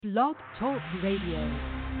Blog Talk Radio.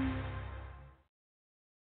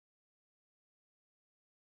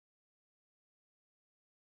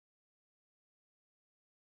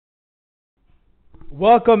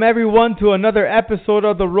 Welcome everyone to another episode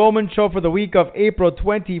of The Roman Show for the week of April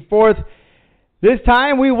 24th. This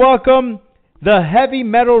time we welcome the heavy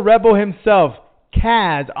metal rebel himself,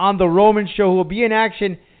 Kaz, on The Roman Show, who will be in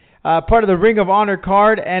action, part of the Ring of Honor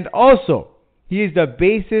card, and also he is the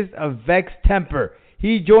bassist of Vex Temper.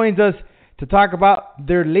 He joins us to talk about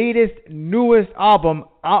their latest, newest album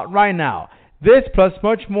out right now. This plus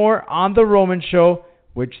much more on The Roman Show,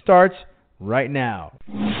 which starts right now.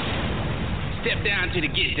 Step down to the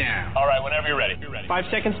get down. All right, whenever you're ready. 5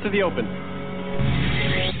 seconds to the open.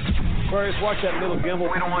 Aquarius, watch that little gimbal.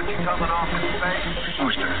 We don't want you coming off in space.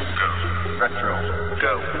 Booster, go. Retro,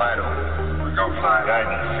 go. Vital, go flight.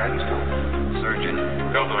 Guidance, go. Surgeon,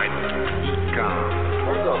 go flight.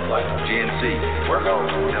 Com, we're go flight. GNC, we're go.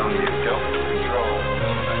 telling you, go. Control,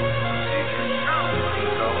 procedure, go.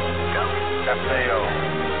 Go. FAO,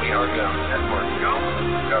 we are go. Network, go.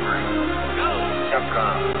 Discovery, go.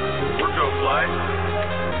 Capcom, we're go flight.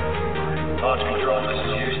 Launch control, this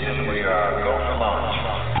is Houston. We are go for launch.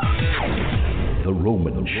 The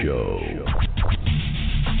Roman Show.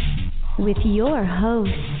 With your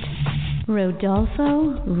host,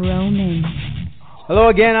 Rodolfo Roman. Hello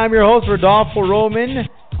again, I'm your host, Rodolfo Roman,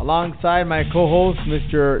 alongside my co-host,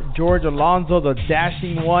 Mr. George Alonso, the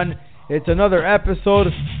Dashing One. It's another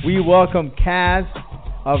episode. We welcome Kaz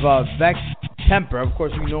of Vex Temper. Of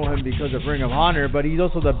course, we know him because of Ring of Honor, but he's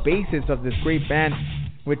also the bassist of this great band,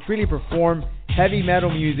 which really perform heavy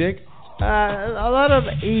metal music. A lot of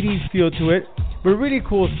 80s feel to it, but really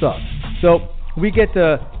cool stuff. So we get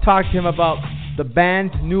to talk to him about the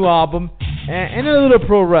band's new album and a little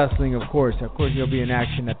pro wrestling, of course. Of course, he'll be in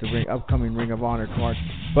action at the upcoming Ring of Honor card.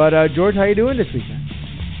 But George, how you doing this week, man?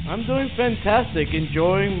 I'm doing fantastic.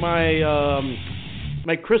 Enjoying my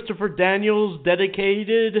my Christopher Daniels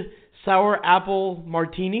dedicated sour apple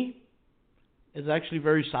martini. It's actually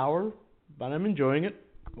very sour, but I'm enjoying it.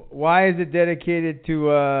 Why is it dedicated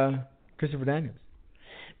to Christopher Daniels?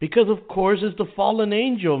 Because, of course, it's the fallen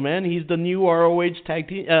angel, man. He's the new ROH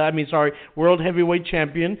World Heavyweight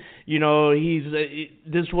Champion. You know,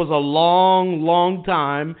 this was a long, long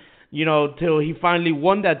time, till he finally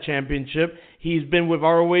won that championship. He's been with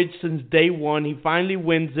ROH since day one. He finally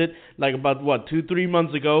wins it, like about, 2-3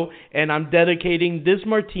 months ago. And I'm dedicating this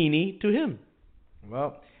martini to him.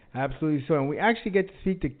 Well, absolutely so. And we actually get to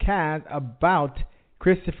speak to Kaz about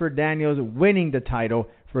Christopher Daniels winning the title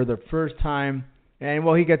for the first time. And,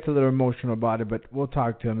 he gets a little emotional about it, but we'll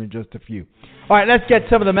talk to him in just a few. All right, let's get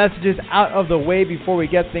some of the messages out of the way before we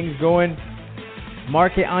get things going.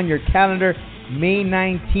 Mark it on your calendar. May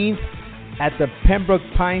 19th at the Pembroke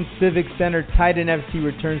Pines Civic Center, Titan FC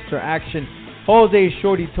returns to action. Jose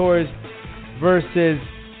Shorty Torres versus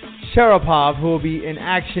Sharapov, who will be in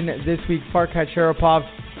action this week. Farkad Sharapov,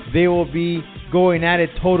 they will be going at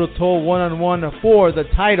it toe-to-toe, one-on-one for the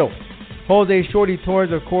title. Jose Shorty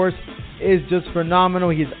Torres, of course, is just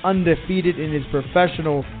phenomenal. He's undefeated in his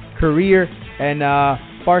professional career. And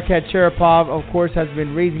Farkad Sharapov, of course, has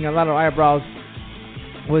been raising a lot of eyebrows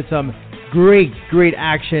with some great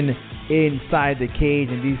action inside the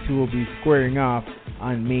cage. And these two will be squaring off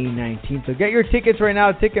on May 19th. So get your tickets right now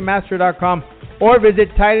at Ticketmaster.com or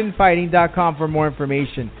visit TitanFighting.com for more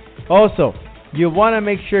information. Also, you want to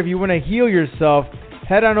make sure, if you want to heal yourself,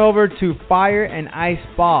 head on over to Fire and Ice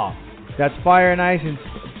Spa. That's Fire and Ice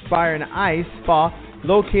Spa,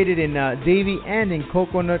 located in Davie and in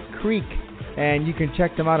Coconut Creek. And you can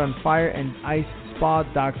check them out on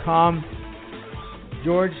fireandicespa.com.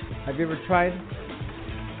 George, have you ever tried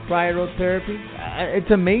cryotherapy?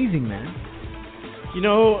 It's amazing, man.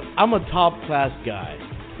 I'm a top-class guy.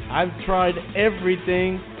 I've tried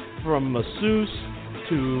everything from masseuse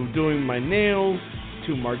to doing my nails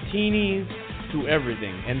to martinis to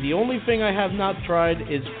everything. And the only thing I have not tried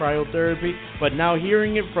is cryotherapy. But now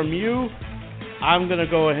hearing it from you, I'm going to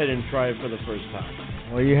go ahead and try it for the first time.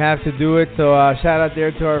 Well, you have to do it. So shout out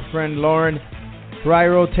there to our friend Lauren.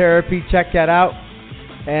 Cryotherapy, check that out.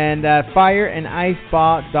 And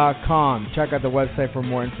fireandicespa.com. Check out the website for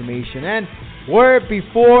more information. And wear it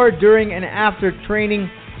before, during, and after training.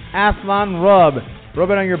 Athlon Rub.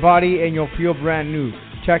 Rub it on your body and you'll feel brand new.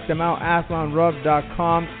 Check them out.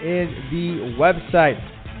 AthlonRub.com is the website.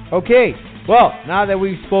 Okay, well, now that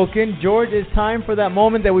we've spoken, George, it's time for that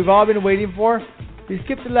moment that we've all been waiting for. We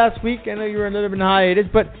skipped it last week. I know you were a little bit in hiatus,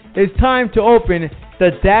 but it's time to open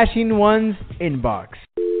the Dashing One's inbox.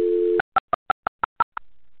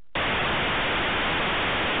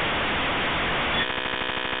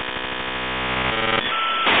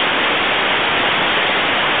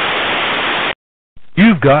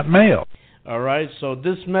 got mail. All right, so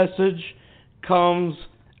this message comes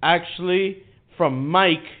actually from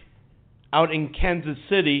Mike out in Kansas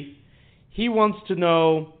City. He wants to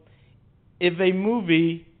know if a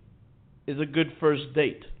movie is a good first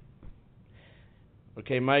date.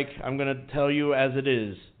 Okay, Mike, I'm going to tell you as it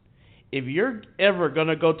is. If you're ever going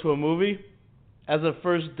to go to a movie as a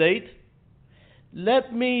first date,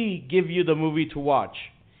 let me give you the movie to watch.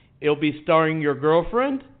 It'll be starring your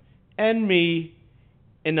girlfriend and me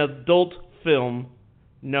in an adult film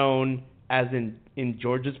known as in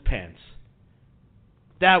George's Pants.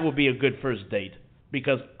 That will be a good first date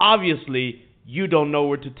because obviously you don't know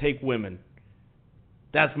where to take women.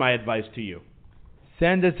 That's my advice to you.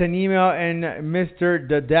 Send us an email, and Mr.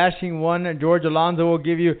 The Dashing One, George Alonzo, will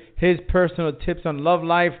give you his personal tips on love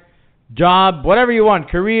life, job, whatever you want,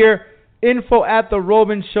 career.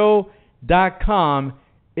 info@theromanshow.com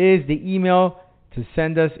is the email to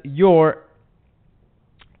send us your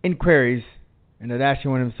inquiries, and the Dashing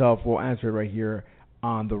One himself will answer it right here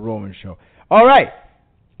on The Roman Show. All right,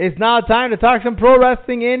 it's now time to talk some pro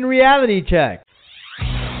wrestling in Reality Check.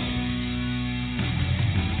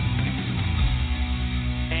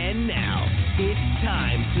 And now, it's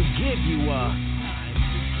time to give you a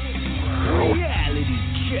reality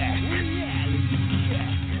check.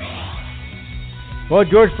 Well,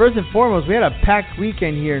 George, first and foremost, we had a packed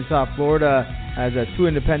weekend here in South Florida as two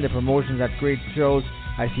independent promotions had great shows.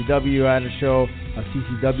 ICW had a show,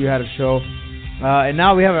 CCW had a show, and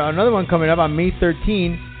now we have another one coming up on May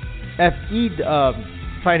 13th. FE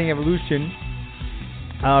Fighting Evolution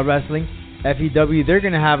Wrestling, FEW, they're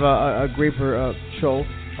going to have a great show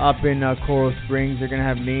up in Coral Springs. They're going to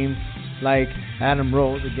have names like Adam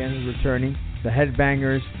Rose, again, who's returning, the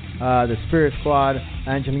Headbangers, the Spirit Squad,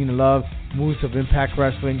 Angelina Love, Moose of Impact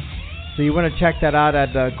Wrestling. So you want to check that out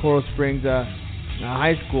at Coral Springs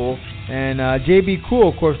High School. And JB Cool,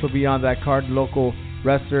 of course, will be on that card, local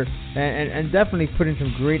wrestler, and definitely putting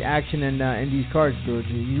some great action in these cards, George.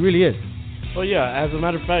 He really is. Well, yeah, as a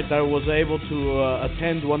matter of fact, I was able to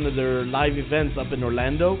attend one of their live events up in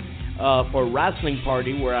Orlando for a wrestling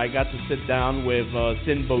party where I got to sit down with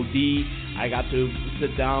Sin Bodie. I got to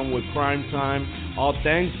sit down with Crime Time, all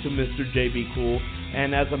thanks to Mr. JB Cool.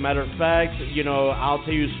 And as a matter of fact, you know, I'll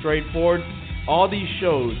tell you straightforward, all these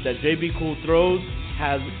shows that JB Cool throws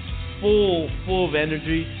has full of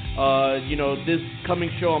energy. You know, this coming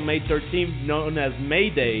show on May 13th, known as May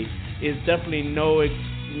Day, is definitely no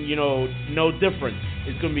different.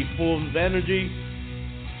 It's going to be full of energy.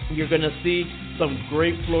 You're going to see some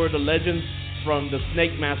great Florida legends, from the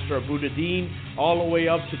Snake Master Abu Dhabi all the way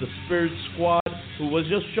up to the Spirit Squad, who was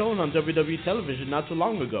just shown on WWE television not too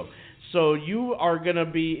long ago. So you are going to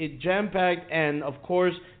be jam-packed, and of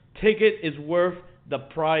course, ticket is worth the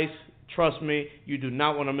price. Trust me, you do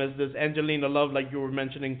not want to miss this. Angelina Love, like you were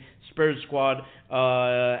mentioning, Spirit Squad,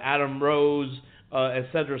 Adam Rose,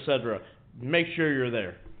 etc., etc. Make sure you're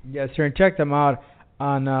there. Yes, sir, and check them out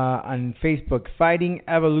on Facebook, Fighting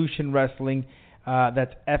Evolution Wrestling.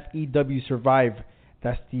 That's FEW Survive.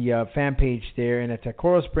 That's the fan page there, and it's at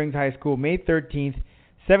Coral Springs High School, May 13th,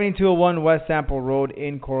 7201 West Sample Road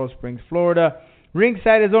in Coral Springs, Florida.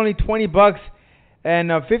 Ringside is only $20 and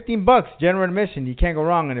 $15 general admission. You can't go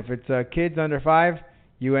wrong, and if it's kids under 5,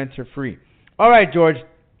 you enter free. All right, George,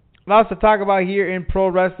 lots to talk about here in pro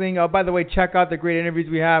wrestling. By the way, check out the great interviews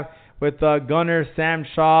we have with Gunner, Sam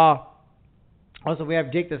Shaw. Also, we have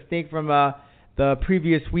Jake the Snake from the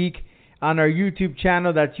previous week on our YouTube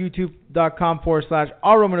channel. That's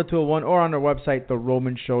youtube.com/RRoman201 or on our website,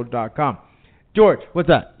 theromanshow.com. George, what's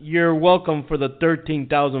that? You're welcome for the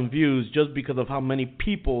 13,000 views just because of how many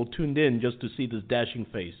people tuned in just to see this dashing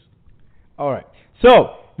face. All right.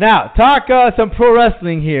 So, now, talk some pro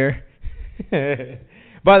wrestling here.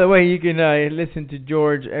 By the way, you can listen to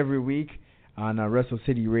George every week on Wrestle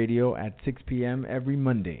City Radio at 6 p.m. every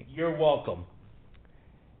Monday. You're welcome.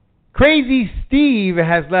 Crazy Steve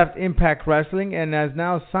has left Impact Wrestling and has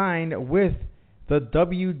now signed with the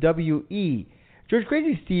WWE. George,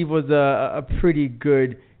 Crazy Steve was a pretty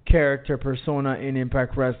good character persona in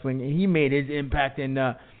Impact Wrestling. He made his impact in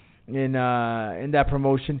that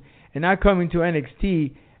promotion, and now coming to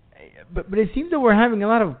NXT. But it seems that we're having a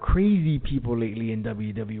lot of crazy people lately in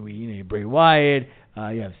WWE. You know, Bray Wyatt,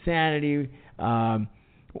 you have Sanity.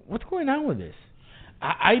 What's going on with this?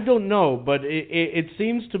 I don't know, but it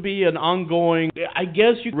seems to be an ongoing. I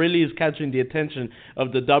guess you really is catching the attention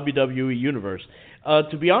of the WWE universe.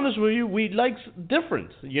 To be honest with you, we like different.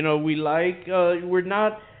 You know, we like we're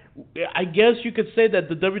not. I guess you could say that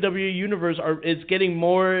the WWE universe is getting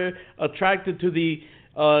more attracted to the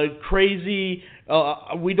crazy.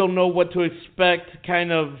 We don't know what to expect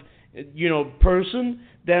kind of person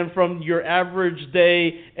than from your average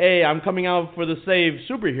day, hey, I'm coming out for the save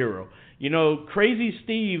superhero. Crazy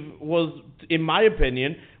Steve was, in my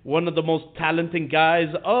opinion, one of the most talented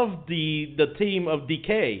guys of the team of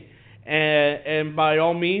DK. And by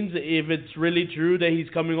all means, if it's really true that he's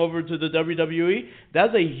coming over to the WWE,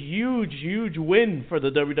 that's a huge, huge win for the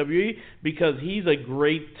WWE because he's a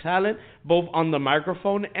great talent, both on the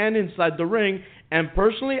microphone and inside the ring. And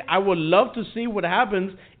personally, I would love to see what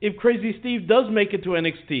happens if Crazy Steve does make it to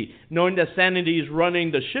NXT. Knowing that Sanity is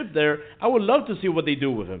running the ship there, I would love to see what they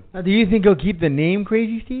do with him. Now, do you think he'll keep the name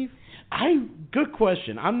Crazy Steve? Good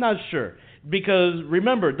question. I'm not sure. Because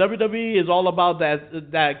remember, WWE is all about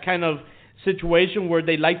that kind of situation where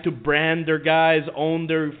they like to brand their guys, own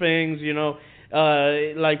their things,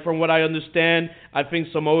 like from what I understand, I think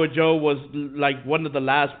Samoa Joe was like one of the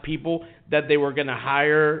last people that they were going to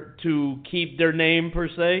hire to keep their name per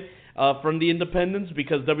se from the independents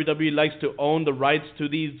because WWE likes to own the rights to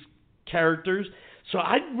these characters. So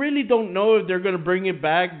I really don't know if they're going to bring it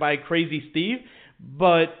back by Crazy Steve,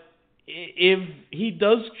 but if he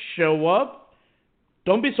does show up,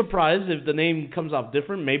 don't be surprised if the name comes off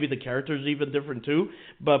different. Maybe the character is even different too.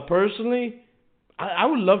 But personally, I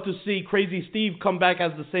would love to see Crazy Steve come back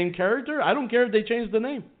as the same character. I don't care if they change the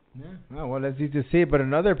name. Yeah. Oh, well, that's easy to say. But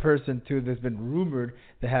another person too that's been rumored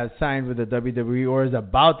that has signed with the WWE or is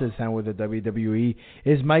about to sign with the WWE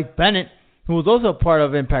is Mike Bennett, who was also part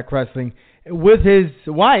of Impact Wrestling with his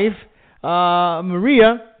wife,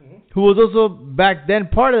 Maria, who was also back then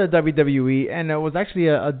part of the WWE and was actually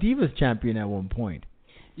a Divas champion at one point.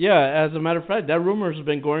 Yeah, as a matter of fact, that rumor has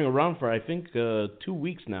been going around for, I think, 2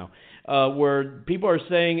 weeks now, where people are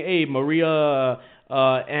saying, hey, Maria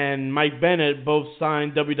and Mike Bennett both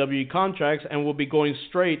signed WWE contracts and will be going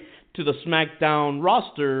straight to the SmackDown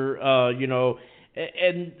roster,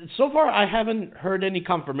 And so far, I haven't heard any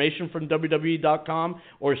confirmation from WWE.com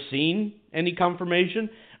or seen any confirmation.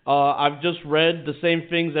 I've just read the same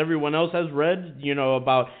things everyone else has read,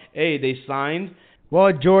 about, hey, they signed.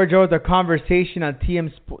 Well, Giorgio, the conversation on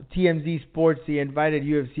TMZ Sports, they invited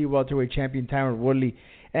UFC welterweight champion Tyron Woodley.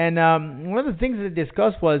 And one of the things that they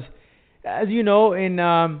discussed was, as you know, in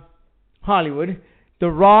Hollywood, The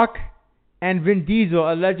Rock and Vin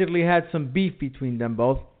Diesel allegedly had some beef between them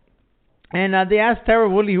both. And they asked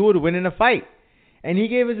Tyron Woodley who would win in a fight. And he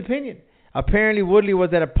gave his opinion. Apparently, Woodley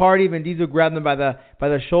was at a party. Vin Diesel grabbed him by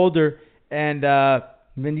the shoulder. And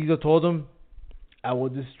Vin Diesel told him, I will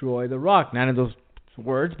destroy The Rock. None of those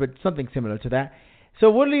words, but something similar to that. So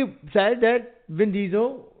Woodley said that Vin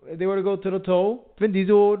Diesel, if they were to go to the toe, Vin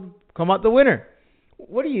Diesel would come out the winner.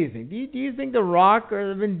 What do you think? Do you think The Rock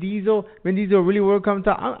or Vin Diesel really will come to?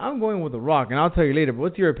 I'm going with The Rock, and I'll tell you later. But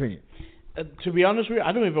what's your opinion? To be honest with you,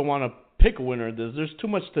 I don't even want to pick a winner of this. There's too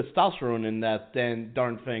much testosterone in that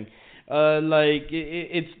darn thing.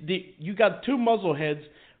 You got two muzzleheads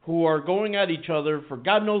who are going at each other for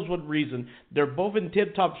God knows what reason. They're both in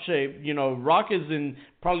tip-top shape. Rock is in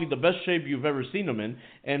probably the best shape you've ever seen him in,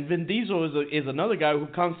 and Vin Diesel is another guy who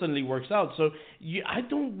constantly works out. So I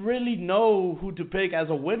don't really know who to pick as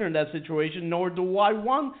a winner in that situation, nor do I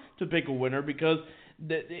want to pick a winner because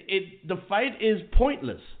the fight is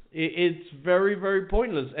pointless. It's very, very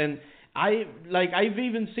pointless. And I've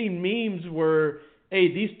even seen memes where,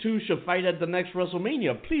 hey, these two should fight at the next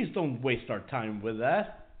WrestleMania. Please don't waste our time with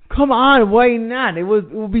that. Come on, why not? It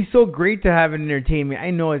would be so great to have an entertainment.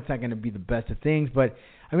 I know it's not going to be the best of things, but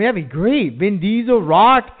I mean, that'd be great. Vin Diesel,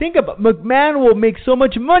 Rock, think about McMahon will make so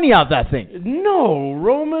much money out that thing. No,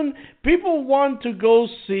 Roman, people want to go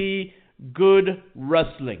see good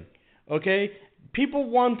wrestling, okay? People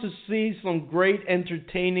want to see some great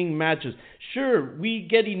entertaining matches. Sure, we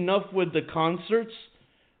get enough with the concerts,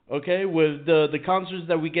 okay, with the concerts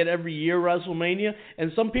that we get every year, WrestleMania,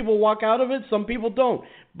 and some people walk out of it, some people don't.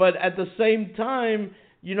 But at the same time,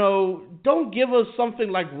 don't give us something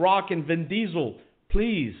like Rock and Vin Diesel,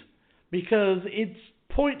 please, because it's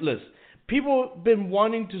pointless. People have been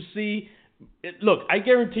wanting to see. Look, I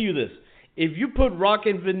guarantee you this: if you put Rock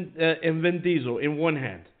and Vin Diesel in one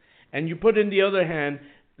hand, and you put in the other hand,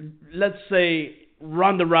 let's say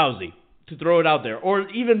Ronda Rousey, to throw it out there, or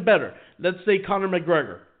even better, let's say Conor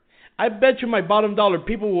McGregor. I bet you my bottom dollar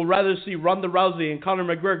people will rather see Ronda Rousey and Conor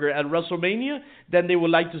McGregor at WrestleMania than they would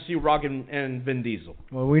like to see Rock and Vin Diesel.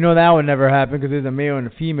 Well, we know that would never happen because there's a male and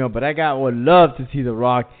a female, but I would love to see The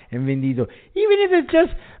Rock and Vin Diesel. Even if it's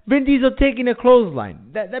just Vin Diesel taking a clothesline.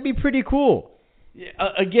 That'd be pretty cool.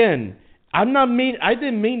 Again, I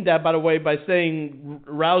didn't mean that, by the way, by saying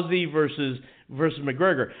Rousey versus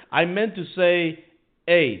McGregor. I meant to say,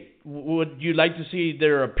 hey, would you like to see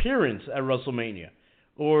their appearance at WrestleMania?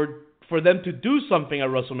 or for them to do something at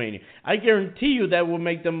WrestleMania. I guarantee you that will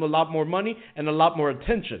make them a lot more money and a lot more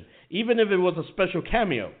attention, even if it was a special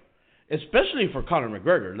cameo, especially for Conor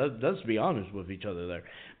McGregor. Let's be honest with each other there.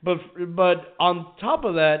 But on top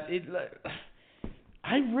of that,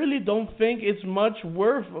 I really don't think it's much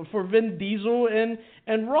worth for Vin Diesel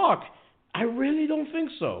and Rock. I really don't think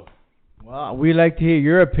so. Well, we'd like to hear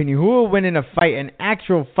your opinion. Who will win in a fight, an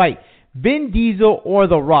actual fight? Vin Diesel or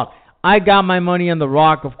The Rock? I got my money on The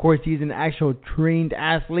Rock. Of course, he's an actual trained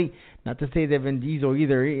athlete. Not to say that Vin Diesel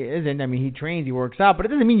either isn't. I mean, he trains, he works out, but it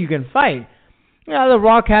doesn't mean you can fight. Yeah, The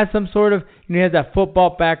Rock has some sort of, he has that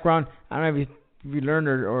football background. I don't know if you learned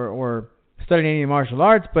or studied any martial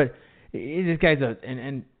arts, but this guy's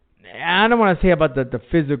and I don't want to say about the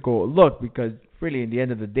physical look, because really, at the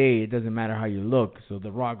end of the day, it doesn't matter how you look. So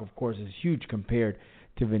The Rock, of course, is huge compared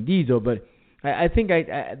to Vin Diesel, but I think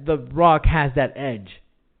The Rock has that edge.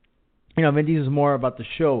 You know, Vin Diesel's more about the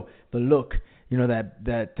show, the look, you know,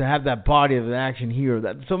 that to have that body of the action hero.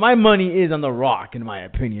 So my money is on The Rock, in my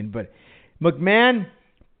opinion. But McMahon,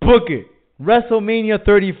 book it. WrestleMania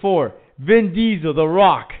 34, Vin Diesel, The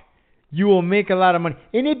Rock. You will make a lot of money.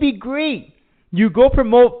 And it'd be great. You go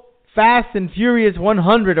promote Fast and Furious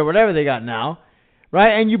 100 or whatever they got now,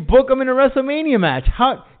 right? And you book them in a WrestleMania match.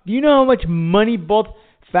 Do you know how much money both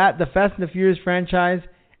the Fast and the Furious franchise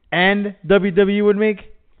and WWE would make?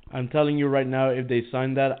 I'm telling you right now, if they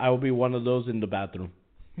sign that, I will be one of those in the bathroom.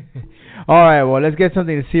 All right, well, let's get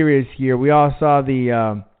something serious here. We all saw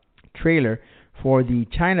the trailer for the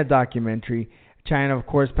China documentary. China, of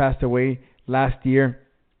course, passed away last year,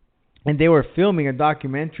 and they were filming a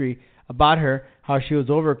documentary about her, how she was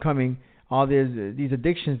overcoming all these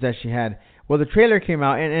addictions that she had. Well, the trailer came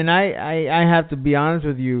out, and I have to be honest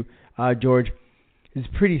with you, George, it's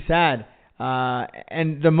pretty sad.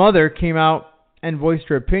 And the mother came out and voiced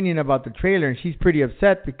her opinion about the trailer, and she's pretty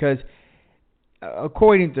upset because,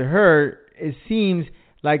 according to her, it seems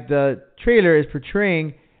like the trailer is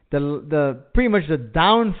portraying the pretty much the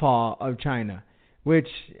downfall of China, which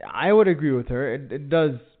I would agree with her. It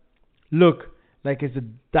does look like it's a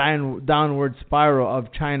downward spiral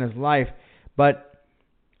of China's life, but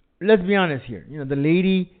let's be honest here. You know, the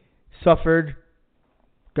lady suffered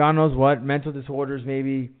God knows what, mental disorders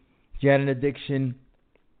maybe. She had an addiction.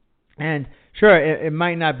 And sure, it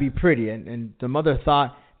might not be pretty. And the mother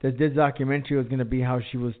thought that this documentary was going to be how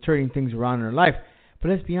she was turning things around in her life. But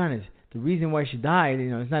let's be honest. The reason why she died, you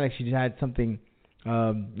know, it's not like she had something,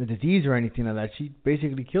 a disease or anything like that. She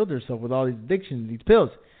basically killed herself with all these addictions, these pills.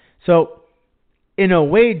 So, in a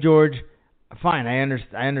way, George, fine, I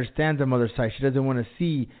understand the mother's side. She doesn't want to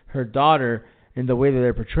see her daughter in the way that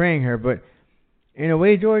they're portraying her. But in a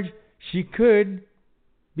way, George, she could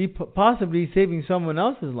be possibly saving someone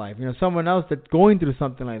else's life. You know, someone else that's going through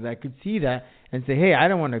something like that could see that and say, hey, I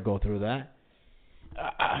don't want to go through that.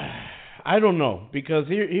 I don't know, because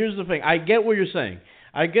here's the thing. I get what you're saying.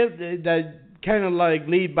 I get that kind of like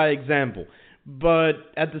lead by example. But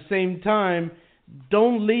at the same time,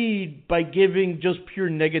 don't lead by giving just pure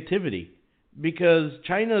negativity. Because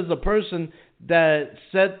China is a person that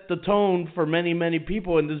set the tone for many, many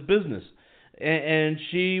people in this business. And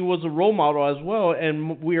she was a role model as well.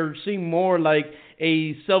 And we are seeing more like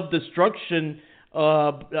a self-destruction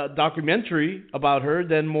documentary about her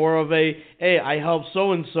than more of a, hey, I helped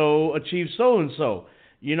so-and-so achieve so-and-so.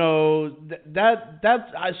 You know,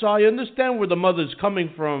 so I understand where the mother's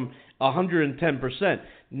coming from 110%.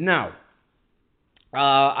 Now,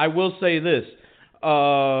 I will say this,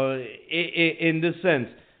 in this sense,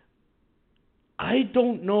 I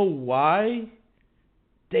don't know why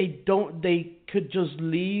they could just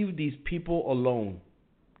leave these people alone.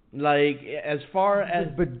 Like, as far as...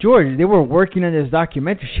 But George, they were working on this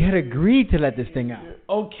documentary. She had agreed to let this thing out.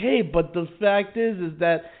 Okay, but the fact is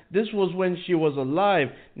that this was when she was alive.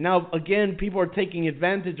 Now, again, people are taking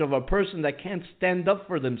advantage of a person that can't stand up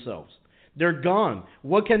for themselves. They're gone.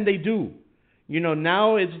 What can they do? You know,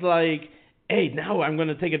 now it's like, hey, now I'm going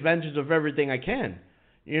to take advantage of everything I can.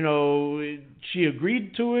 You know, she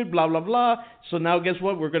agreed to it, blah, blah, blah. So now guess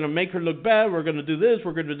what? We're going to make her look bad. We're going to do this.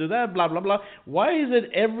 We're going to do that, blah, blah, blah. Why is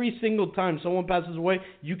it every single time someone passes away,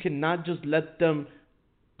 you cannot just let them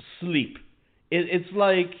sleep? It's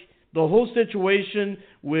like the whole situation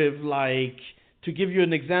with, like, to give you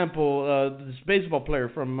an example, this baseball player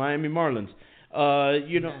from Miami Marlins.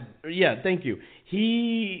 Yeah, thank you.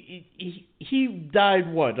 He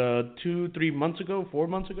died, 4 months ago?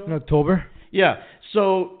 In October? Yeah,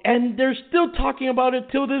 so, and they're still talking about it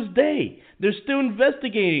till this day. They're still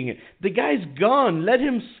investigating it. The guy's gone. Let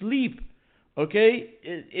him sleep, okay?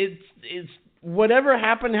 It's whatever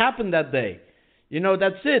happened that day. You know,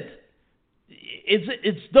 that's it.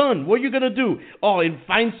 It's done. What are you gonna do? Oh, and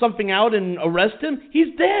find something out and arrest him?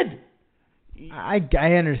 He's dead. I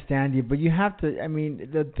understand you, but you have to. I mean,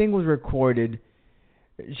 the thing was recorded.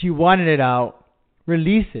 She wanted it out.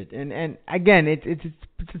 Release it. And again, it's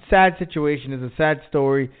a sad situation. It's a sad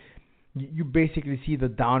story. You basically see the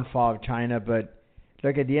downfall of China, but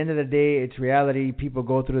look, at the end of the day, it's reality. People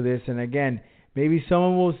go through this, and again, maybe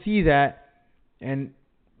someone will see that and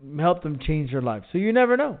help them change their life. So you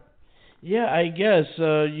never know. Yeah, I guess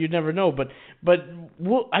you never know, but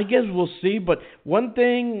I guess we'll see. But one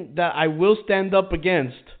thing that I will stand up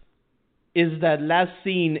against is that last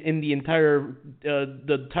scene in the entire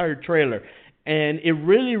trailer, and it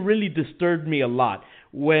really disturbed me a lot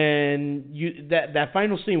when that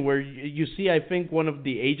final scene where you see, I think, one of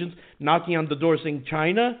the agents knocking on the door saying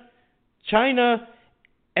China,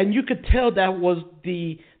 and you could tell that was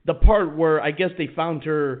the part where I guess they found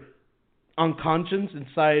her unconscious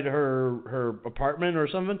inside her apartment or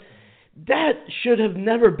something. That should have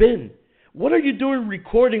never been. What are you doing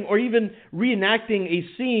recording or even reenacting a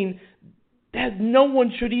scene that no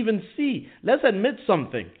one should even see? Let's admit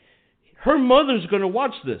something. Her mother's going to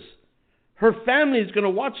watch this. Her family is going to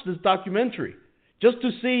watch this documentary just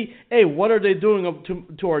to see, hey, what are they doing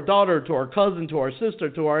to our daughter, to our cousin, to our sister,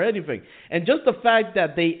 to our anything. And just the fact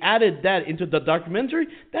that they added that into the documentary,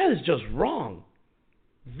 that is just wrong.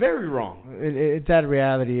 Very wrong. It's that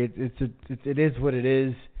reality. It is what it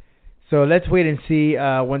is. So let's wait and see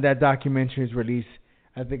when that documentary is released.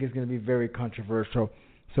 I think it's going to be very controversial.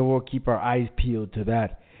 So we'll keep our eyes peeled to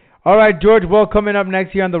that. All right, George. Well, coming up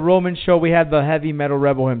next here on the Roman Show, we have the heavy metal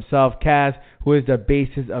rebel himself, Kaz, who is the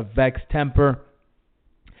bassist of Vex Temper.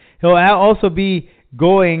 He'll also be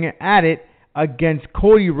going at it against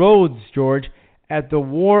Cody Rhodes, George, at the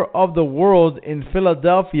War of the Worlds in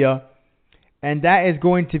Philadelphia. And that is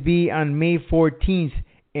going to be on May 14th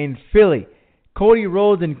in Philly. Cody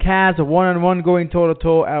Rhodes and Kaz, a one-on-one going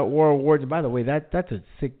toe-to-toe at War of Worlds. And by the way, that's a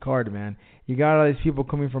sick card, man. You got all these people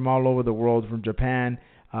coming from all over the world, from Japan,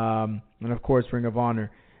 and of course Ring of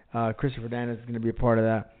Honor. Christopher Daniels is going to be a part of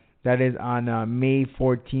that. That is on May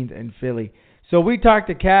 14th in Philly. So we talked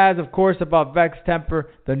to Kaz, of course, about Vex Temper,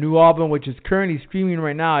 the new album, which is currently streaming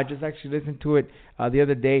right now. I just actually listened to it the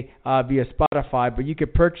other day via Spotify, but you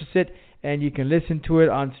can purchase it and you can listen to it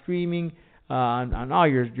on streaming on all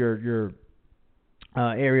your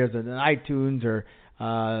areas, on iTunes or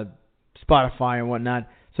Spotify and whatnot.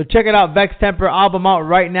 So check it out, Vex Temper album out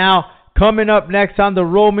right now. Coming up next on the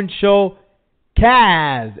Roman Show,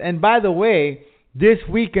 Kaz. And by the way, this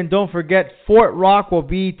weekend, don't forget, Fort Rock will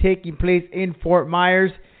be taking place in Fort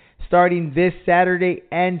Myers starting this Saturday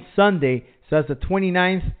and Sunday. So that's the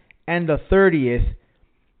 29th and the 30th.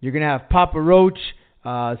 You're going to have Papa Roach,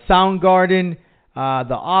 Soundgarden, The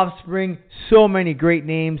Offspring, so many great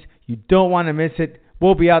names. You don't want to miss it.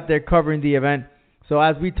 We'll be out there covering the event. So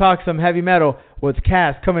as we talk some heavy metal with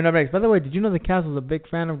Kaz coming up next. By the way, did you know that Kaz was a big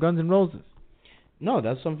fan of Guns N' Roses? No,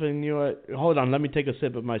 that's something new. Hold on, let me take a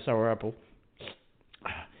sip of my sour apple.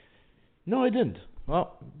 No, I didn't.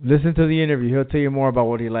 Well, listen to the interview. He'll tell you more about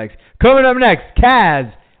what he likes. Coming up next,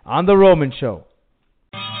 Kaz on The Roman Show.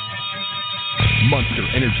 Monster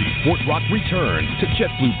Energy Fort Rock returns to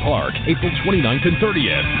JetBlue Park April 29th and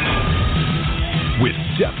 30th with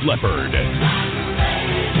Def Leppard and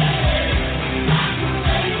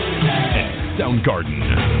Soundgarden.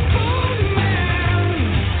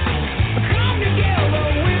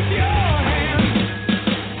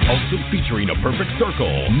 Also featuring A Perfect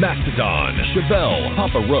Circle, Mastodon, Chevelle,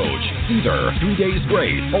 Papa Roach, Caesar, 3 Days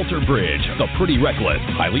Grace, Alter Bridge, The Pretty Reckless,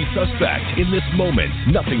 Highly Suspect, In This Moment,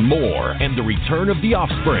 Nothing More, and the return of The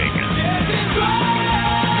Offspring.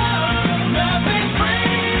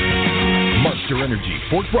 Monster Energy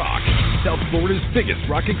Fort Rock, South Florida's biggest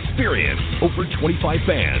rock experience. Over 25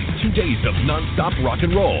 bands, 2 days of non-stop rock and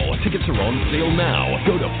roll. Tickets are on sale now.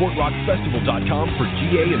 Go to FortRockFestival.com for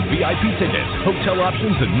GA and VIP tickets, hotel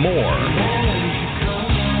options, and more.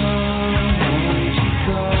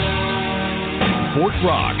 Fort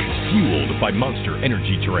Rock, fueled by Monster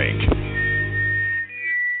Energy Drink.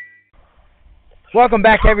 Welcome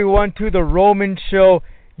back, everyone, to the Roman Show.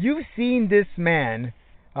 You've seen this man,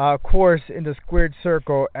 of course, in the Squared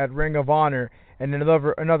Circle at Ring of Honor and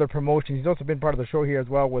another promotion. He's also been part of the show here as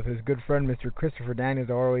well with his good friend, Mr. Christopher Daniels,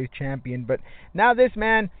 the ROH champion. But now this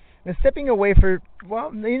man is stepping away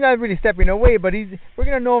well, he's not really stepping away, but we're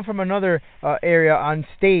going to know him from another area on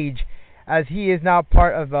stage, as he is now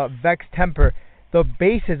part of Vex Temper, the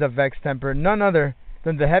bassist of Vex Temper, none other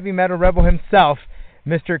than the heavy metal rebel himself,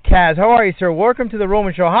 Mr. Kaz. How are you, sir? Welcome to the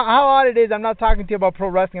Roman Show. How odd it is I'm not talking to you about pro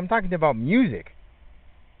wrestling. I'm talking to you about music.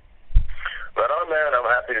 Right on, man. I'm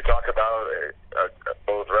happy to talk about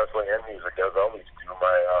both wrestling and music, as always.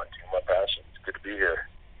 My passion. It's good to be here.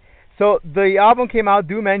 So the album came out,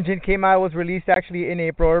 Doom Engine came out, was released actually in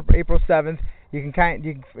April 7th. You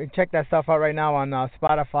can check that stuff out right now on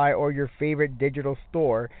Spotify or your favorite digital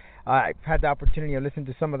store. I've had the opportunity to listen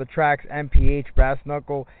to some of the tracks, MPH, Brass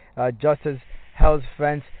Knuckle, Justice, Hell's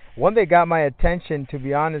Fence. One that got my attention, to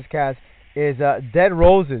be honest, Cass, is Dead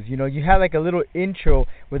Roses. You know, you had like a little intro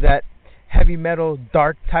with that heavy metal,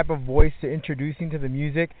 dark type of voice to introducing to the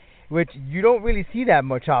music, which you don't really see that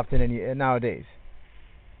much often nowadays.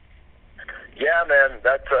 Yeah, man,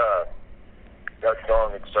 that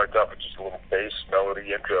song, it starts off with just a little bass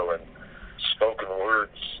melody intro and spoken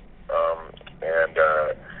words, and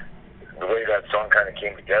the way that song kind of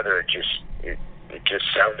came together, it just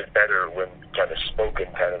sounded better when kind of spoken,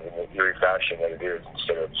 kind of in the eerie fashion that it is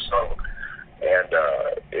instead of sung. And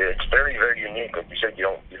it's very, very unique. Like you said, you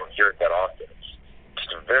don't hear it that often. It's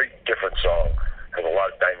just a very different song. Has a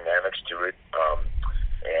lot of dynamics to it,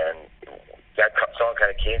 and that song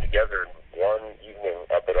kind of came together in one evening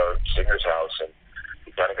up at our singer's house, and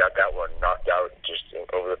we kind of got that one knocked out just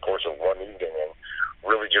over the course of one evening, and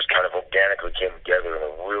really just kind of organically came together in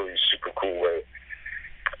a really super cool way.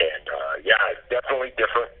 And yeah, it's definitely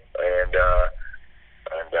different, and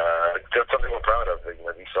that's something we're proud of. You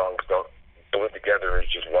know, these songs don't live together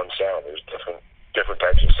as just one sound. There's different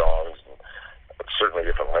types of songs, and certainly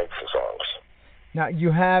different lengths of songs. Now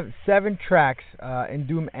you have 7 tracks in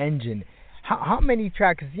Doom Engine. How many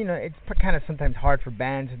tracks? You know, it's kind of sometimes hard for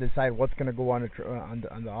bands to decide what's going to go on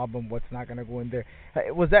the album, what's not going to go in there.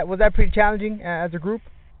 Was that pretty challenging as a group?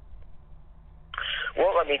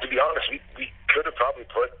 Well, I mean, to be honest, we could have probably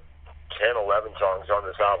put 10, 11 songs on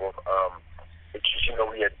this album. It's just, you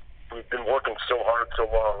know, we've been working so hard,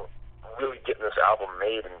 so long, really getting this album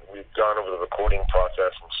made, and we've gone over the recording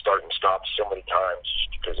process and start and stop so many times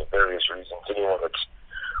because of various reasons. Anyone that's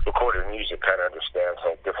recorded music kind of understands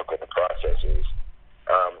how difficult the process is.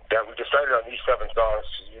 That we decided on these 7 songs,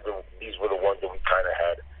 these were the ones that we kind of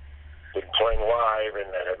had been playing live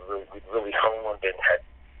and that we'd really honed and had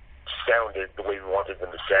sounded the way we wanted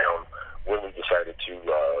them to sound when we decided to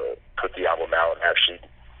put the album out and actually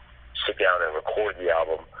sit down and record the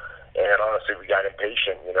album. And honestly, we got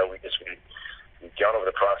impatient. You know, we'd gone over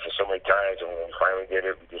the process so many times, and when we finally did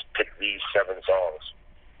it, we just picked these 7 songs.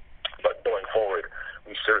 But going forward,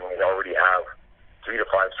 we certainly already have 3 to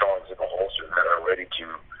 5 songs in the holster that are ready to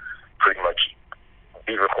pretty much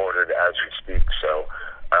be recorded as we speak. So,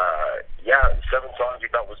 yeah, 7 songs we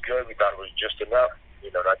thought was good. We thought it was just enough. You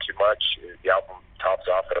know, not too much. The album tops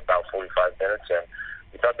off at about 45 minutes, and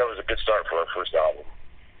we thought that was a good start for our first album.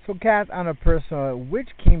 So, Cass, on a personal, which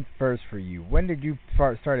came first for you? When did you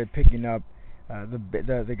started picking up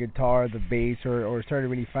the guitar, the bass, or started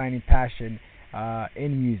really finding passion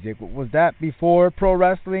in music? Was that before pro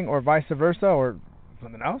wrestling, or vice versa, or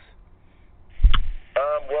something else?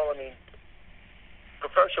 Well, I mean,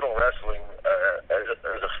 professional wrestling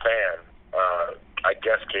as a fan, I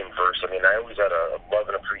guess came first. I mean, I always had a love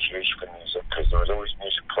and appreciation for music because there was always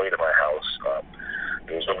music played in my house.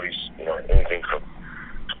 There was always, you know, anything from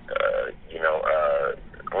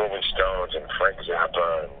Rolling Stones and Frank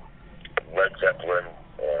Zappa and Led Zeppelin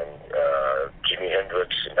and Jimi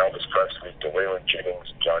Hendrix and Elvis Presley to Waylon Jennings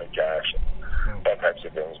and Johnny Cash and all types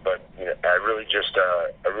of things. But you know, I really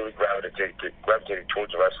gravitated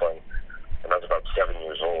towards wrestling when I was about 7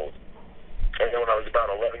 years old. And then when I was about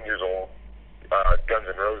 11 years old, Guns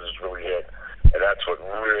N' Roses really hit, and that's what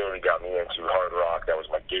really got me into hard rock. That was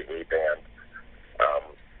my gateway band.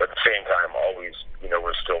 But at the same time, always, you know,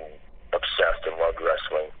 we're still obsessed and loved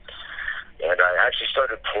wrestling. And I actually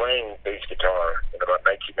started playing bass guitar in about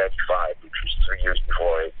 1995, which was 3 years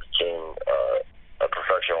before I became a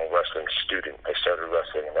professional wrestling student. I started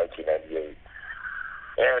wrestling in 1998.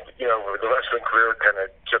 And, you know, the wrestling career kind of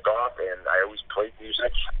took off, and I always played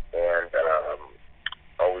music and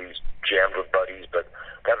always jammed with buddies, but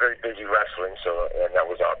got very busy wrestling, and that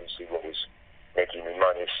was obviously what was making me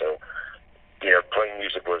money. So, you know, playing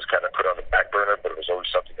music was kind of put on the back burner, but it was always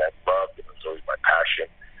something I loved. It was always my passion.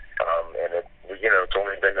 And it's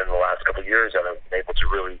only been in the last couple of years that I've been able to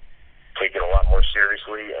really take it a lot more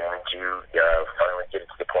seriously and to finally get it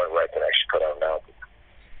to the point where I can actually put out an album.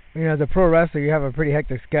 You know, as a pro wrestler, you have a pretty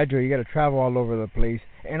hectic schedule. You got to travel all over the place,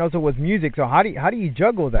 and also with music. So how do you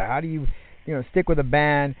juggle that? How do you stick with a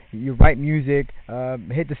band? You write music,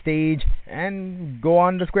 hit the stage, and go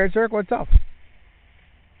on the squared circle itself.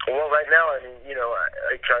 Well, right now, I mean, you know,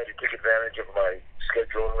 I try to take advantage of my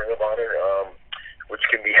schedule in Ring of Honor, which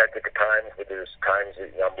can be hectic at times, but there's times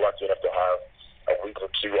that I'm lucky enough to have a week or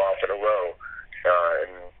 2 off in a row.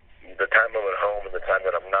 And the time I'm at home and the time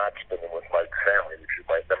that I'm not spending with my family, which is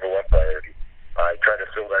my number one priority. I try to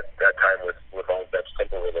fill that time with all Vex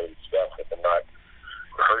Temper related stuff. If I'm not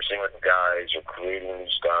rehearsing with guys or creating new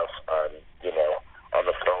stuff, on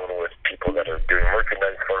the phone with people that are doing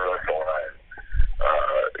merchandise for us, or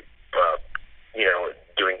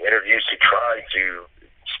doing interviews to try to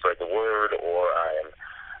spread the word, or I'm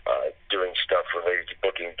doing stuff related to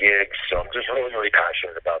booking gigs. So I'm just really, really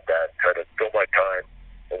passionate about that. Try to fill my time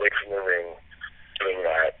away from the ring doing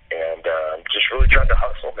that, and just really trying to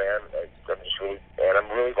hustle, man. I'm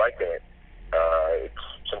really liking it. It's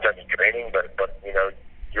sometimes draining, but you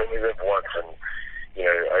only live once, and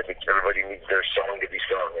I think everybody needs their song to be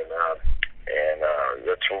sung, and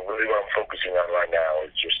that's really what I'm focusing on right now.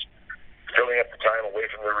 Is just filling up the time away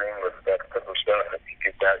from the ring with that simple stuff, and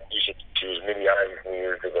get that music to as many eyes and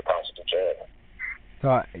ears as I possibly can.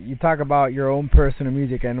 So you talk about your own personal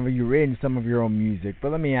music. I know you've written some of your own music,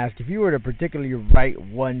 but let me ask, if you were to particularly write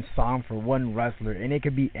one song for one wrestler, and it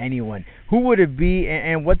could be anyone, who would it be,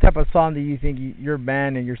 and what type of song do you think your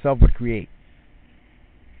band and yourself would create?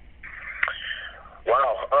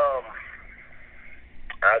 Wow,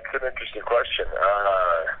 that's an interesting question.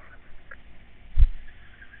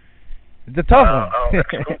 It's a tough one.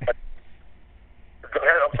 Go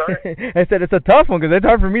ahead, I'm sorry? I said it's a tough one because it's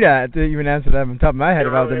hard for me to even answer that on top of my head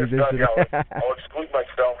about the musician. I'll exclude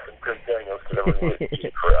myself and Chris Daniels because that was really easy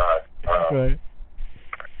for us. Right.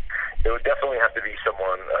 It would definitely have to be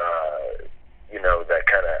someone, that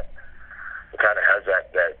kind of has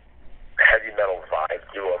that heavy metal vibe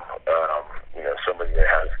to them. Somebody that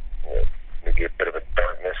has maybe a bit of a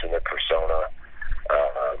darkness in their persona.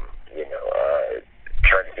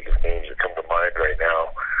 Trying to think of names that come to mind right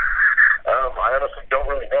now. I honestly don't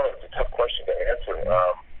really know. It's a tough question to answer.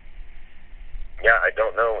 I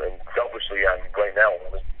don't know. And selfishly, I'm right now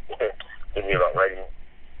thinking about writing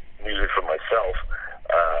music for myself.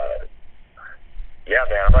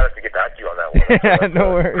 Man, I might have to get back to you on that one.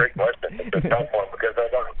 No worries. Great question. It's a tough one because I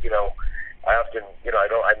don't, I often,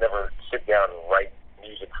 I never sit down and write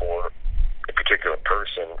music for a particular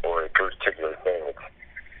person or a particular thing.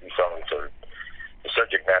 These songs are, the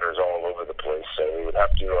subject matter is all over the place, so it would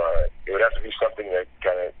have to be something that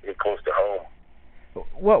kind of hit close to home.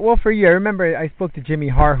 Well, for you, I remember I spoke to Jimmy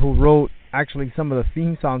Hart, who wrote actually some of the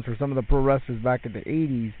theme songs for some of the pro wrestlers back in the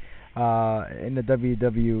 80s in the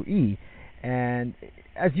WWE. And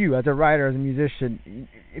as a writer, as a musician,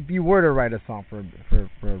 if you were to write a song for a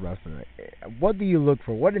wrestler, what do you look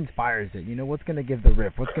for? What inspires it? What's going to give the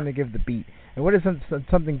riff? What's going to give the beat? And what is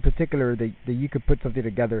something particular that you could put something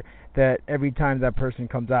together that every time that person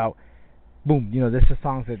comes out, boom, this is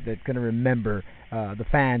songs that's going to remember the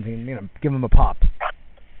fans and give them a pop.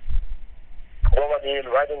 Well,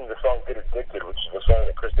 writing the song "Get Addicted," which is the song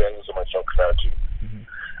that Chris Daniels and myself came out to,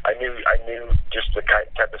 I knew just the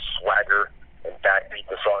type of swagger and backbeat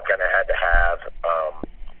the song kind of had to have.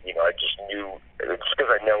 I just knew, it's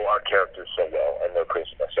because I know our characters so well. I know Chris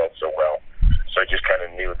and myself so well. So I just kind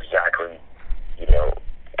of knew exactly,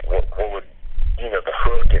 what would, the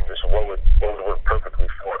hook and just what would work perfectly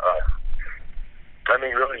for us. I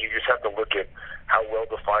mean, really, you just have to look at how well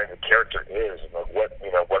defined the character is, and what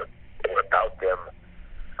about them,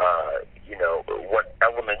 what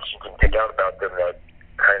elements you can pick out about them that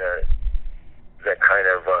kind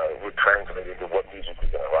of would translate into what music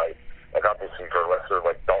you're going to write. Like obviously for a wrestler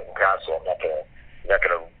like Dalton Castle, I'm not gonna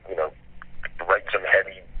write some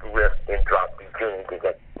heavy riff and drop beat tune because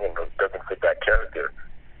that doesn't fit that character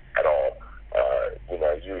at all.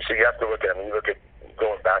 So you have to look at you look at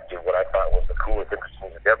going back to what I thought was the coolest,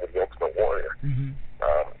 interesting music ever, the Ultimate Warrior.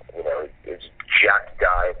 It's jacked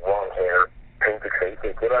guy, long hair, painted face.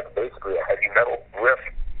 They did have basically a heavy metal riff,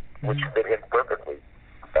 which fit him perfectly.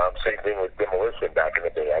 Same thing with Demolition back in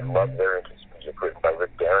the day. I loved their entrance music written by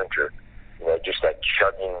Rick Derringer. Just that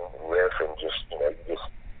chugging riff and just the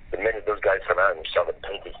minute those guys come out and you saw the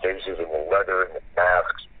painted faces and the leather and the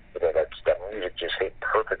masks, that music just hit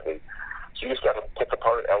perfectly. So you just got to pick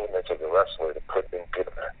apart elements of the wrestler to put into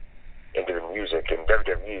the music, and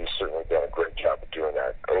WWE has certainly done a great job of doing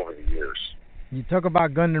that over the years. You talk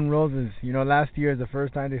about Guns N' Roses. Last year is the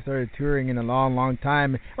first time they started touring in a long, long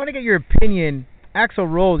time. I want to get your opinion. Axl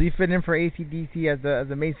Rose, he fit in for AC/DC as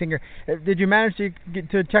the main singer. Did you manage to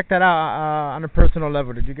check that out on a personal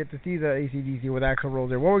level? Did you get to see the AC/DC with Axl Rose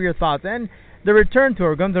there? What were your thoughts? And the return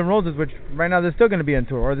tour, Guns N' Roses, which right now they're still going to be on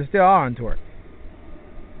tour, or they still are on tour.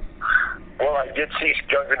 Well, I did see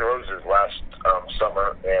Guns N' Roses last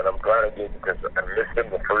summer, and I'm glad I did because I missed them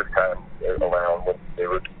the first time around when they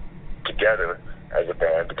were together as a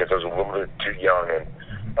band because I was a little bit too young, and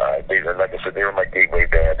like I said, they were my gateway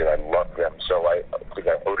band, and I loved them. So I think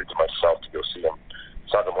I owed it to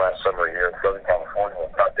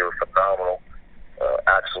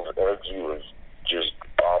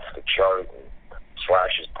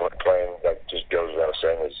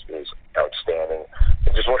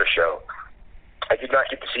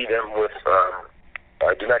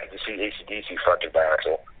see AC/DC fronted by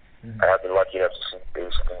Axl. I have been lucky enough to see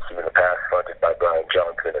AC/DC in the past fronted by Brian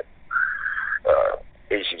Johnson.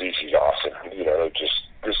 AC/DC is awesome. You know,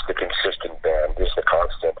 just the consistent band, just the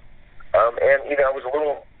constant. And, you know, I was a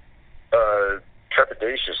little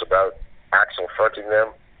trepidatious about Axl fronting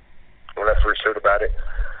them when I first heard about it.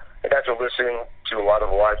 And after listening to a lot of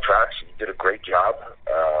the live tracks, he did a great job.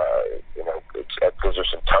 You know, those are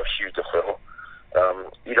some tough shoes to fill.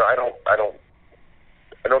 You know, I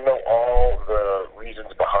don't know all the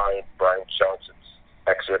reasons behind Brian Johnson's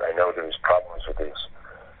exit. I know there's problems with his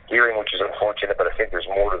hearing, which is unfortunate, but I think there's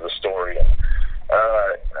more to the story.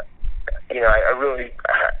 You know, I really,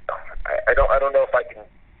 I don't know if I can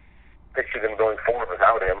picture them going forward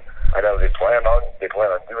without him. I know they plan on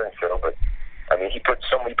doing so, but I mean, he put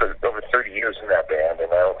over 30 years in that band,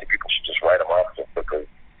 and I don't think people should just write him off so quickly.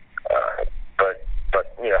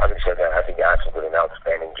 But you know, having said that, I think Axl did an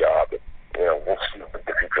outstanding job. And, you know, we'll see what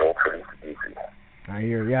the future holds for DC. I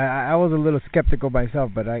hear. Yeah, I was a little skeptical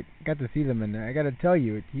myself, but I got to see them, and I got to tell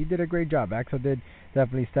you, he did a great job. Axl did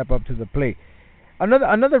definitely step up to the plate.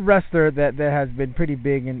 Another wrestler that has been pretty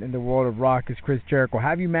big in the world of rock is Chris Jericho.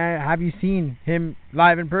 Have you seen him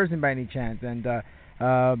live in person by any chance? And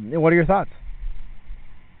what are your thoughts?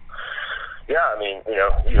 Yeah, I mean, you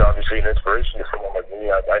know, he's obviously an inspiration to someone like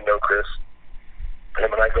me. I know Chris.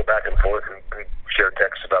 Him and I go back and forth. We share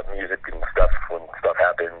texts about music and stuff when stuff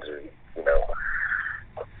happens, and, you know,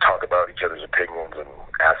 talk about each other's opinions and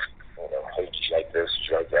ask, you know, hey, did you like this? Did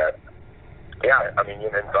you like that? Yeah, I mean,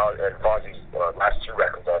 and Fozzie's last two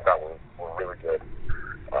records I thought were really good.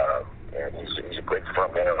 And he's a great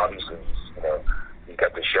frontman. Obviously, he's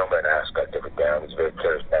got the showman aspect of it down. He's very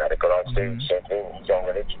charismatic. But on stage, same thing. He's on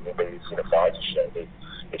an itch. Anybody who's seen a Fozzie show,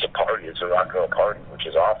 it's a party. It's a rock and roll party, which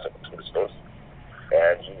is awesome. It's what it's supposed to be.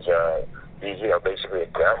 And he's basically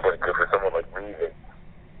a groundbreaker for someone like me that,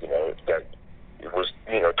 that was,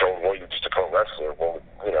 told, well, you're just a pro wrestler. Well,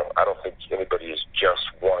 I don't think anybody is just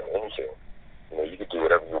one anything. You can do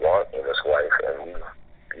whatever you want in this life, and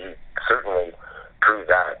he certainly proved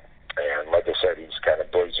that. And like I said, he's kind of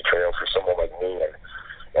blazed a trail for someone like me,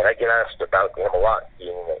 and I get asked about him a lot,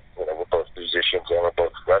 being that, we're both musicians and we're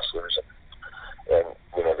both wrestlers, and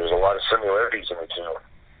there's a lot of similarities in the two.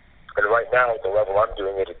 And right now, at the level I'm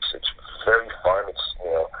doing it, it's very fun.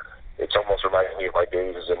 It's almost reminding me of my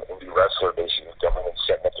days as an indie wrestler, basically going and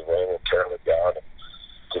setting up the ring and tearing it down, and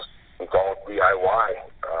just it's all DIY,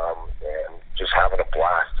 and just having a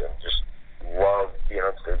blast, and just love being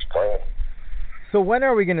on stage playing. So when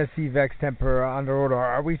are we going to see Vex Temper on the road? Or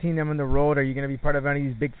are we seeing them on the road? Are you going to be part of any of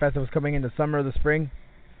these big festivals coming in the summer or the spring?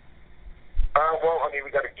 Well, I mean,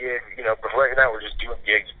 we got a gig, but right now we're just doing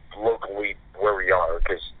gigs locally where we are,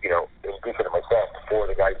 because, in addition to myself, the four of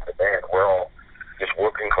the guys in the band, we're all just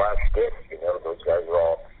working class kids, those guys are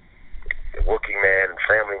all working man and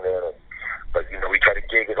family man, but, we try to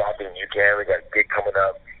gig as often as you can. We got a gig coming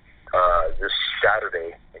up this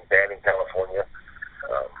Saturday in Banning, California,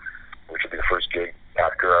 which will be the first gig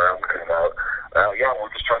after our album came out.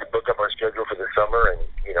 We're just trying to book up our schedule for the summer, and,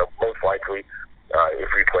 most likely, if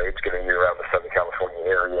we play, it's going to be around the Southern California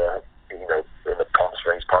area, in the Palm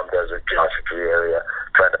Springs, Palm Desert, Joshua Tree area,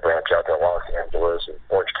 trying to branch out to Los Angeles and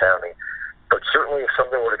Orange County. But certainly if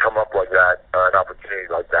something were to come up like that, an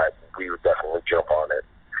opportunity like that, we would definitely jump on it.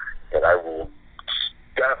 And I will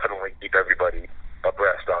definitely keep everybody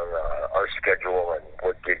abreast on our schedule and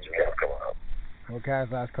what gigs we have coming up. Well,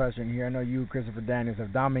 Kaz, last question here. I know you, Christopher Daniels,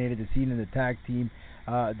 have dominated the scene in the tag team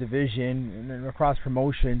division and across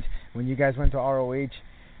promotions. When you guys went to ROH,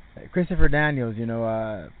 Christopher Daniels,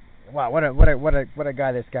 wow, what a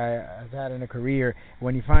guy this guy has had in a career.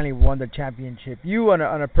 When he finally won the championship, you on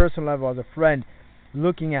a personal level, as a friend,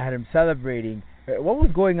 looking at him celebrating, what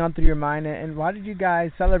was going on through your mind, and why did you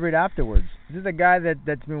guys celebrate afterwards? This is a guy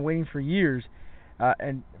that's been waiting for years,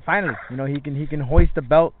 and finally, he can hoist the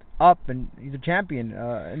belt up, and he's a champion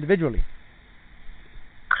individually.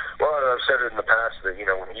 Well, I've said it in the past that,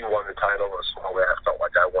 when he won the title in a small way, I felt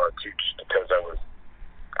like I won it too, just because I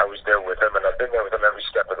was there with him, and I've been there with him every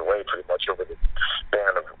step of the way pretty much over the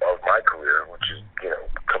span of my career, which is,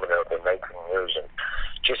 coming out in 19 years, and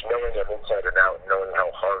just knowing him inside and out, knowing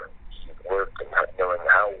how hard he worked, and knowing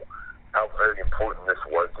how very important this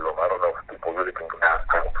was to him. I don't know if people really can grasp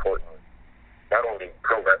how important not only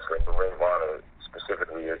pro wrestling, but Ring of Honor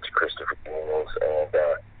specifically is to Christopher Daniels, and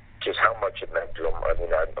just how much it meant to him. I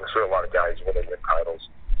mean, I'm sure a lot of guys winning their titles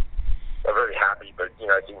are very happy, but,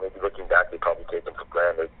 I think maybe looking back, they probably take them for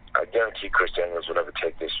granted. I guarantee Chris Daniels would never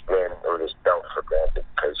take this win or this belt for granted,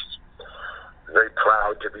 because he's very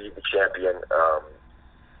proud to be the champion.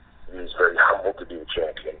 He's very humble to be the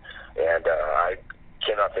champion. And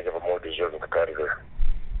cannot think of a more deserving competitor.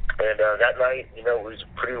 And that night, it was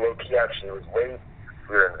pretty low key. Actually, it was late.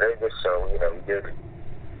 We were in Vegas, so we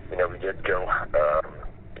did go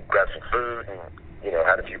grab some food and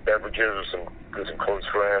had a few beverages with some close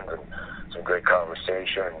friends and some great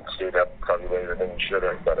conversation, and stayed up probably later than we should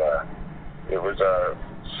have. But it was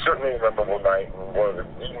certainly a memorable night, and one of the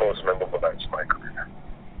most memorable nights of my career.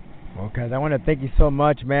 Okay, I want to thank you so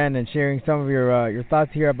much, man, and sharing some of your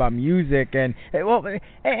thoughts here about music. And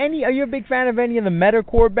are you a big fan of any of the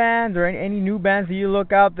metalcore bands or any new bands that you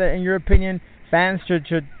look out that, in your opinion, fans should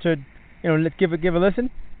let's give a listen?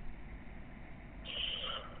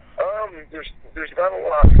 There's not a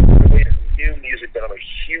lot related to new music that I'm a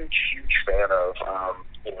huge fan of.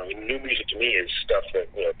 New music to me is stuff that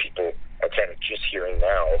people are kind of just hearing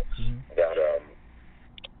now. Mm-hmm.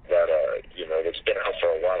 That's been out for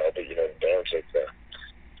a while, but bands like the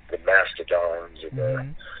Mastodons and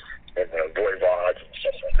the Voivods and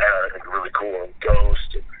stuff like that, I think are really cool. And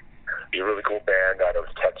Ghost, and a really cool band out of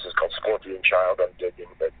Texas called Scorpion Child, I'm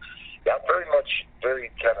digging. But yeah, very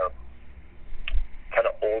kind of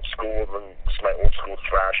old school, and it's my old school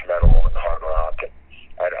thrash metal and hard rock. And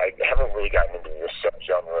I haven't really gotten into the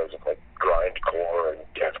subgenres of like grindcore and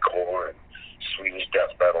deathcore and Swedish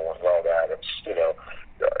death metal and all that. It's a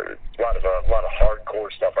lot of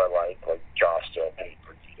hardcore stuff I like Josta and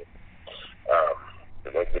Paper.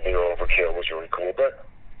 Like the new Overkill was really cool, but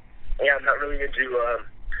yeah, I'm not really into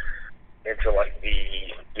like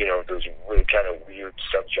the those really kind of weird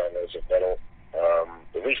subgenres of metal.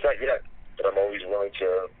 At least not yet. But I'm always willing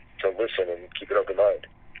to listen and keep an open mind.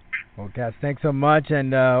 Well, guys, thanks so much,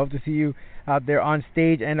 and hope to see you out there on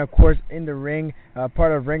stage and, of course, in the ring,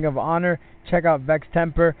 part of Ring of Honor. Check out Vex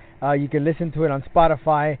Temper. You can listen to it on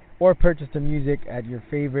Spotify or purchase the music at your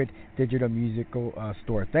favorite digital musical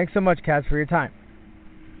store. Thanks so much, Kaz, for your time.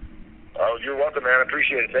 Oh, you're welcome, man. I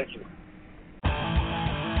appreciate it. Thank you.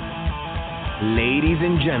 Ladies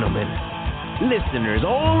and gentlemen, listeners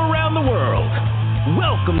all around the world,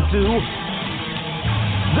 welcome to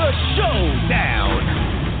the Showdown.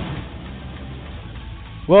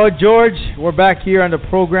 Well, George, we're back here on the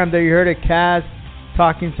program that you heard at Kaz,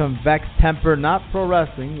 talking some Vex Temper, not pro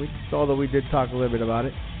wrestling, although we did talk a little bit about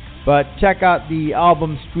it. But check out the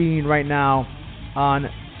album streaming right now on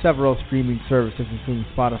several streaming services, including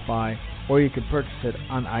Spotify, or you can purchase it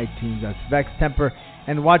on iTunes. That's Vex Temper.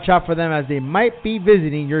 And watch out for them as they might be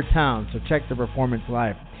visiting your town, so check the performance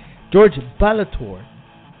live. George, Bellator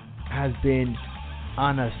has been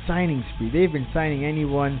on a signing spree. They've been signing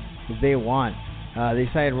anyone that they want. They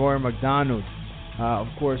signed Rory McDonald, of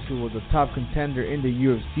course, who was a top contender in the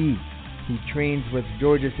UFC. He trains with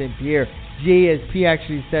Georges St. Pierre. GSP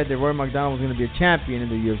actually said that Rory McDonald was going to be a champion in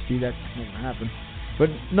the UFC. That's not going to happen. But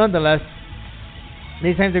nonetheless,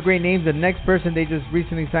 they signed the great names. The next person they just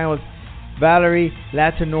recently signed was Valerie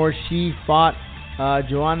Latour. She fought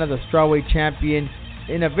Joanna, the strawweight champion,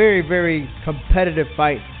 in a very, very competitive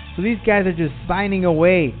fight. So these guys are just signing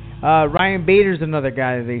away. Ryan Bader's another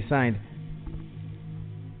guy that they signed.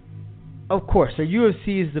 Of course, the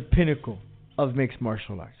UFC is the pinnacle of mixed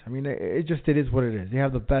martial arts. I mean, it is what it is. They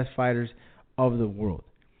have the best fighters of the world.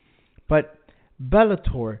 But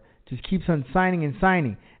Bellator just keeps on signing and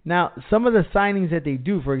signing. Now, some of the signings that they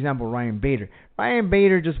do, for example, Ryan Bader. Ryan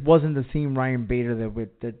Bader just wasn't the same Ryan Bader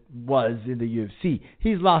that was in the UFC.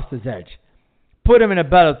 He's lost his edge. Put him in a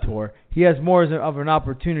Bellator, he has more of an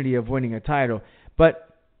opportunity of winning a title.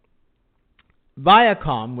 But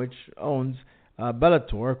Viacom, which owns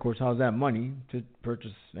Bellator, of course, has that money to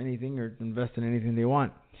purchase anything or invest in anything they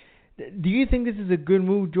want. Do you think this is a good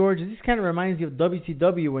move, George? This kind of reminds you of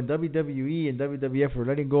WCW when WWE and WWF were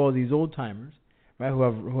letting go of these old timers, right? Who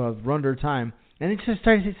have run their time, and they just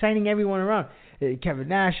started signing everyone around. Kevin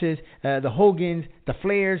Nash's, the Hogans, the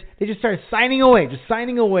Flairs. They just started signing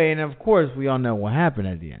away, and of course, we all know what happened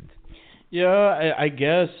at the end. Yeah, I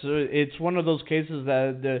guess it's one of those cases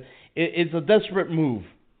that it's a desperate move.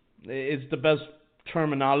 It's the best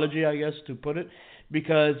terminology, I guess, to put it,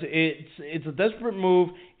 because it's a desperate move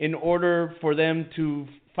in order for them to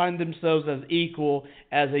find themselves as equal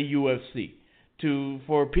as a UFC,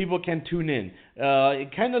 for people can tune in.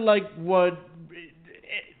 Kind of like what,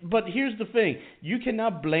 but here's the thing: you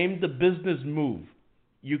cannot blame the business move.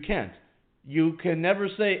 You can't. You can never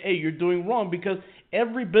say, "Hey, you're doing wrong," because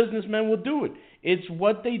every businessman will do it. It's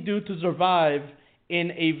what they do to survive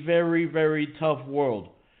in a very, very tough world.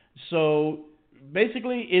 So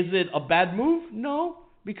basically, is it a bad move? No,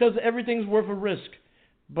 because everything's worth a risk.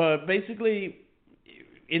 But basically,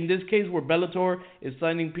 in this case where Bellator is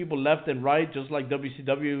signing people left and right, just like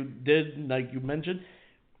WCW did, like you mentioned,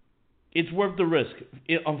 it's worth the risk.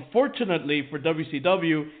 Unfortunately for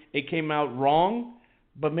WCW, it came out wrong,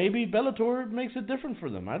 but maybe Bellator makes it different for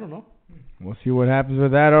them. I don't know. We'll see what happens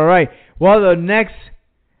with that. All right. Well, the next,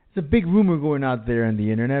 there's a big rumor going out there on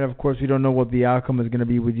the internet. Of course, we don't know what the outcome is going to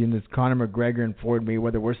be within this Conor McGregor and Floyd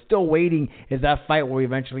Mayweather. We're still waiting if that fight will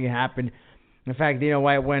eventually happen. In fact, Dana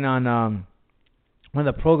White went on one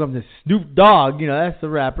of the programs, the Snoop Dogg, that's the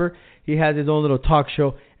rapper. He has his own little talk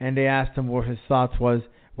show, and they asked him what his thoughts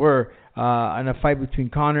were on a fight between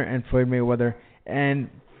Conor and Floyd Mayweather. And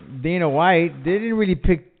Dana White didn't really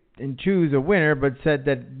pick and choose a winner, but said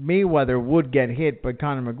that Mayweather would get hit by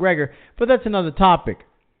Conor McGregor. But that's another topic.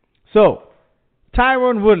 So,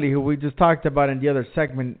 Tyron Woodley, who we just talked about in the other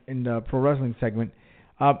segment, in the pro wrestling segment,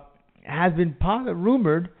 has been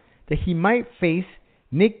rumored that he might face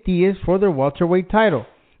Nick Diaz for the welterweight title.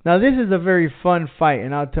 Now, this is a very fun fight,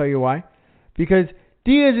 and I'll tell you why. Because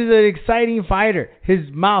Diaz is an exciting fighter. His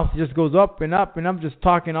mouth just goes up, and I'm just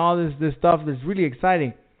talking all this stuff that's really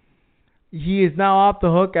exciting. He is now off the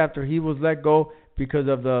hook after he was let go because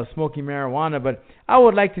of the smoking marijuana, but I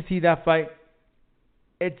would like to see that fight.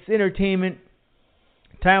 It's entertainment.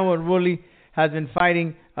 Tyron Woodley has been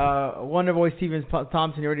fighting Wonderboy Stephen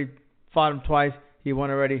Thompson. He already fought him twice. He won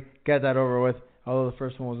already. Get that over with. Although the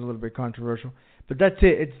first one was a little bit controversial. But that's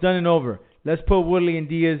it. It's done and over. Let's put Woodley and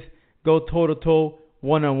Diaz go toe-to-toe,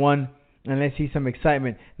 one-on-one, and let's see some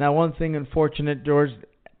excitement. Now, one thing unfortunate, George,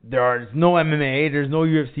 there's no MMA, there's no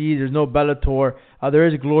UFC, there's no Bellator. There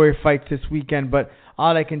is Glory fights this weekend, but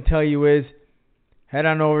all I can tell you is head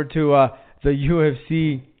on over to the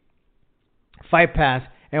UFC Fight Pass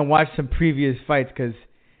and watch some previous fights, because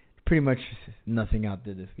pretty much nothing out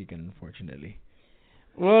there this weekend, unfortunately.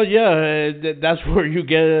 Well, yeah, that's where you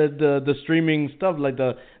get the streaming stuff, like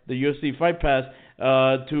the UFC Fight Pass,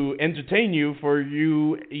 to entertain you for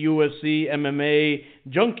you UFC MMA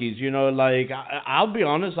junkies. Like I'll be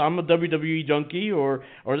honest, I'm a WWE junkie,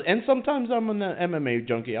 and sometimes I'm an MMA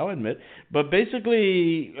junkie, I'll admit. But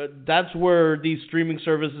basically, that's where these streaming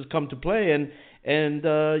services come to play, and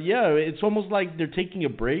yeah, it's almost like they're taking a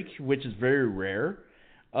break, which is very rare.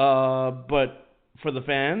 But for the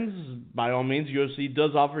fans, by all means, UFC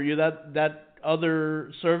does offer you that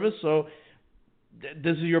other service, so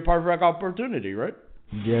this is your perfect opportunity, right?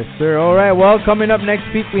 Yes, sir. All right, well, coming up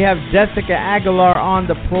next week, we have Jessica Aguilar on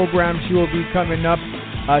the program. She will be coming up.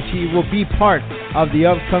 She will be part of the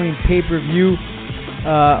upcoming pay-per-view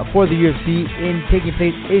for the UFC taking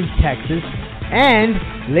place in Texas.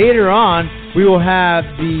 And later on, we will have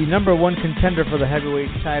the number one contender for the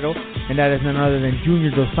heavyweight title, and that is none other than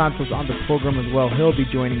Junior Dos Santos on the program as well. He'll be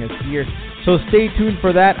joining us here. So stay tuned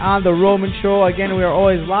for that on The Roman Show. Again, we are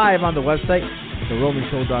always live on the website,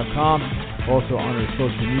 theromanshow.com. Also on our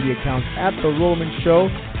social media accounts at The Roman Show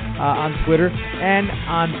on Twitter, and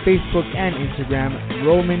on Facebook and Instagram,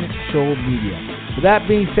 Roman Show Media. With that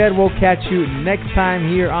being said, we'll catch you next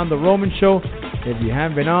time here on The Roman Show. If you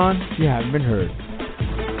haven't been on, you haven't been heard.